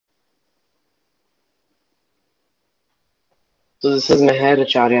So this is Meher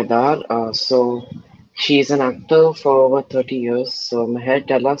Acharia Dar. She's an actor for over 30 years. So Meher,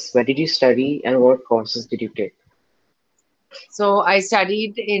 tell us, where did you study and what courses did you take? So I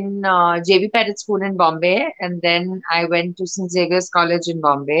studied in JV Pettit School in Bombay, and then I went to St. Xavier's College in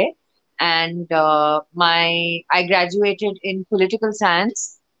Bombay, and I graduated in political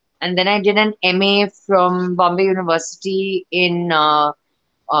science, and then I did an MA from Bombay University in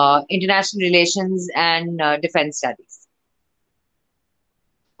international relations and defense studies.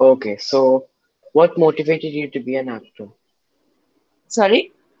 Okay, so what motivated you to be an actor?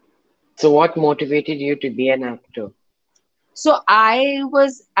 Sorry. So what motivated you to be an actor? So I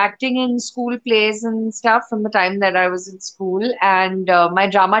was acting in school plays and stuff from the time that I was in school, and my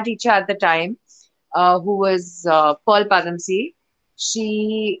drama teacher at the time, who was Pearl Padamsi,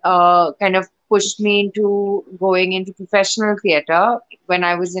 she kind of pushed me into going into professional theatre when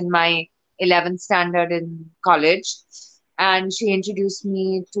I was in my 11th standard in college, and she introduced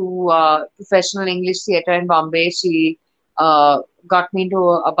me to professional English theatre in Bombay. She got me into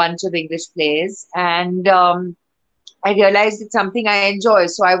a bunch of English plays, and I realized it's something I enjoy.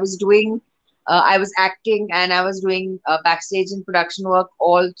 So I was acting and I was doing backstage and production work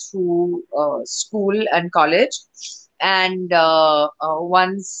all through school and college. And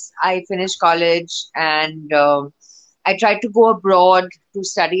once I finished college and I tried to go abroad to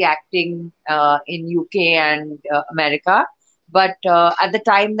study acting in UK and America. But at the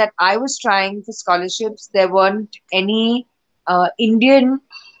time that I was trying for scholarships, there weren't any Indian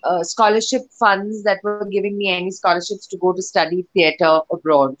scholarship funds that were giving me any scholarships to go to study theatre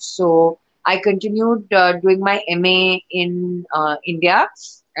abroad. So I continued doing my MA in India,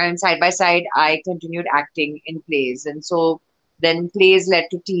 and side by side, I continued acting in plays. And so then plays led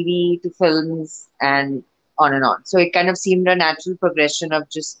to TV, to films, and on and on. So it kind of seemed a natural progression of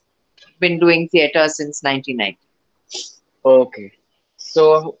just been doing theatre since 1990. Okay,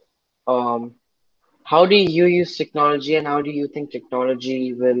 so um, how do you use technology and how do you think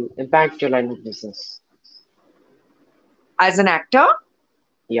technology will impact your line of business? As an actor,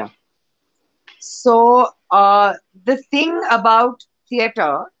 Yeah. so the thing about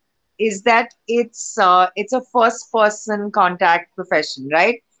theater is that it's a first person contact profession,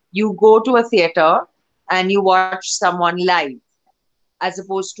 right? You go to a theater and you watch someone live, as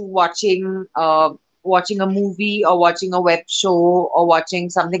opposed to watching a movie or watching a web show or watching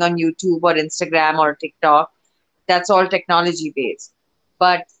something on YouTube or Instagram or TikTok. That's all technology based.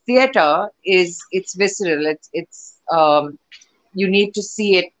 But theater is it's visceral. It's you need to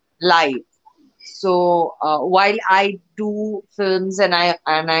see it live. So while I do films and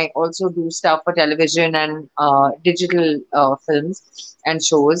I also do stuff for television and digital films and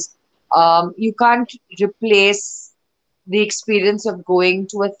shows, you can't replace the experience of going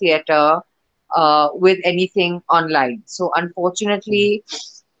to a theater with anything online. So Mhm. unfortunately,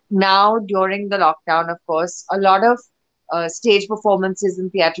 now during the lockdown, of course, a lot of stage performances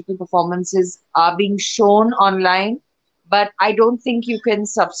and theatrical performances are being shown online, but I don't think you can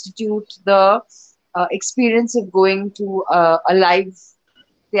substitute the experience of going to a live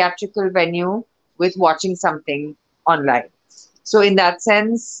theatrical venue with watching something online. So in that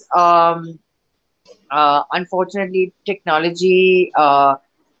sense, unfortunately, technology. Uh,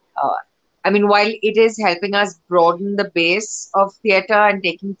 I mean, while it is helping us broaden the base of theater and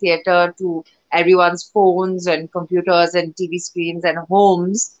taking theater to everyone's phones and computers and TV screens and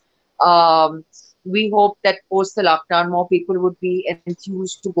homes, um, we hope that post the lockdown, more people would be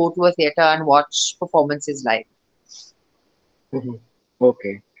enthused to go to a theater and watch performances live. Mhm.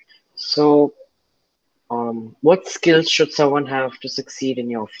 Okay. So, what skills should someone have to succeed in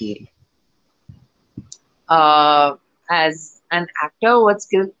your field? As an actor, what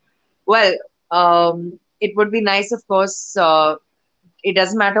skill? Well, it would be nice, of course. It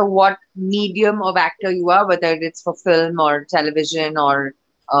doesn't matter what medium of actor you are, whether it's for film or television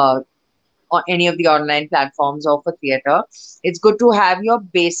uh, or any of the online platforms or for theater. It's good to have your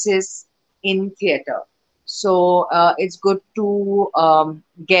basis in theater. So it's good to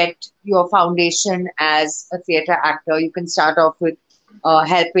get your foundation as a theater actor. You can start off with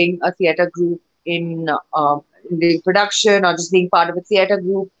helping a theater group in the production or just being part of a theater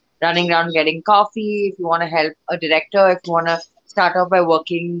group, running around getting coffee. If you want to help a director, if you want to start off by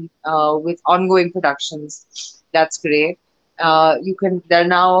working with ongoing productions, that's great. You can There are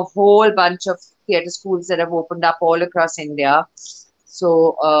now a whole bunch of theater schools that have opened up all across India.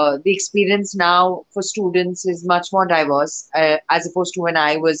 So the experience now for students is much more diverse as opposed to when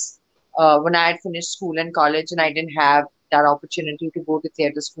I had finished school and college and I didn't have that opportunity to go to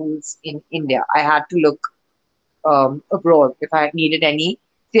theater schools in India. I had to look abroad if I needed any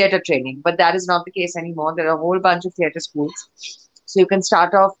theater training. But that is not the case anymore. There are a whole bunch of theater schools. So you can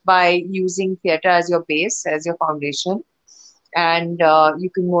start off by using theater as your base, as your foundation, and you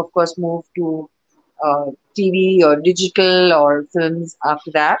can, of course, move to TV or digital or films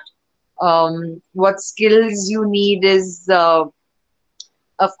after that. What skills you need is, of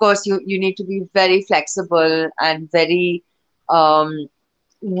course, you need to be very flexible and very um,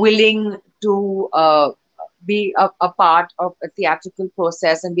 willing to be a part of a theatrical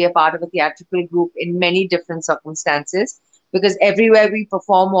process and be a part of a theatrical group in many different circumstances, because everywhere we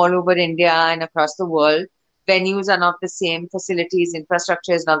perform all over India and across the world, venues are not the same, facilities,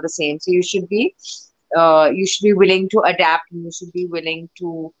 infrastructure is not the same. So you should be willing to adapt, and you should be willing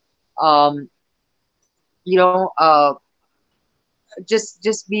to um, you know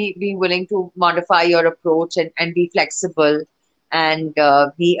just be willing to modify your approach, and be flexible, and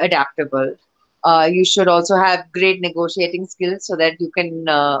be adaptable. You should also have great negotiating skills so that you can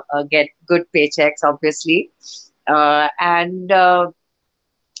get good paychecks, obviously. And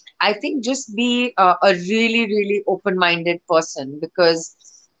I think just be a really, really open-minded person, because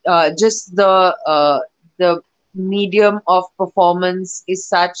just the medium of performance is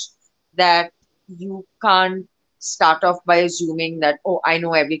such that you can't start off by assuming that, oh, I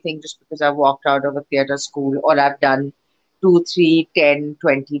know everything just because I've walked out of a theater school or I've done 2, 3, 10,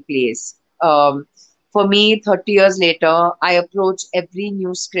 20 plays. For me, 30 years later, I approach every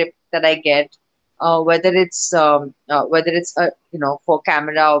new script that I get, whether it's for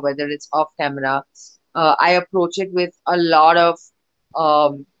camera or whether it's off camera. I approach it with a lot of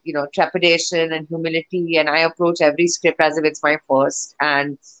trepidation and humility, and I approach every script as if it's my first,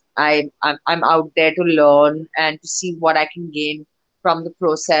 and I'm out there to learn and to see what I can gain from the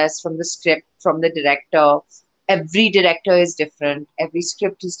process, from the script, from the director. Every director is different. Every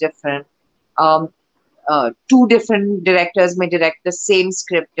script is different. Um, Two different directors may direct the same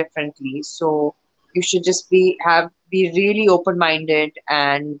script differently. So you should just be really open minded,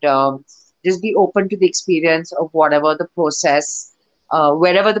 and just be open to the experience of whatever the process,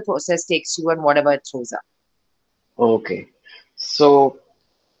 wherever the process takes you, and whatever it throws up. Okay. So,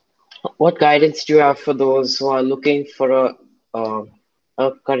 what guidance do you have for those who are looking for uh,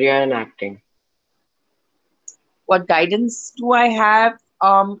 a career in acting? What guidance do I have?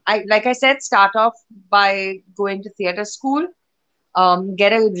 I like I said, start off by going to theater school.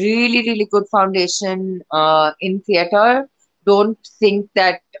 Get a really, really good foundation in theater. Don't think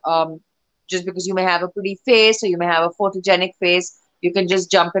that just because you may have a pretty face or you may have a photogenic face, you can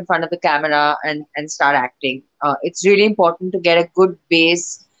just jump in front of the camera and start acting. It's really important to get a good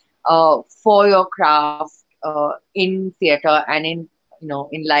base for your craft in theater and in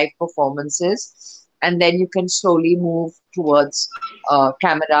live performances, and then you can slowly move towards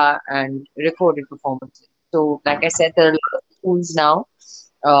camera and recorded performances. So, like I said, there are a lot of schools now.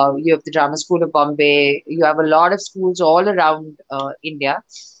 You have the Drama School of Bombay. You have a lot of schools all around India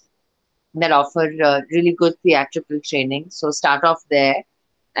that offer really good theatrical training. So start off there,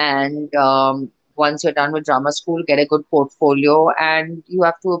 and once you're done with drama school, get a good portfolio, and you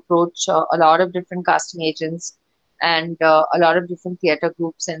have to approach a lot of different casting agents and a lot of different theater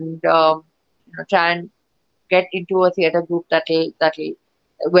groups, and try and get into a theater group that'll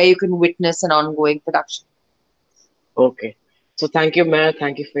where you can witness an ongoing production. Okay. So, thank you, Mayor.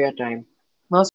 Thank you for your time.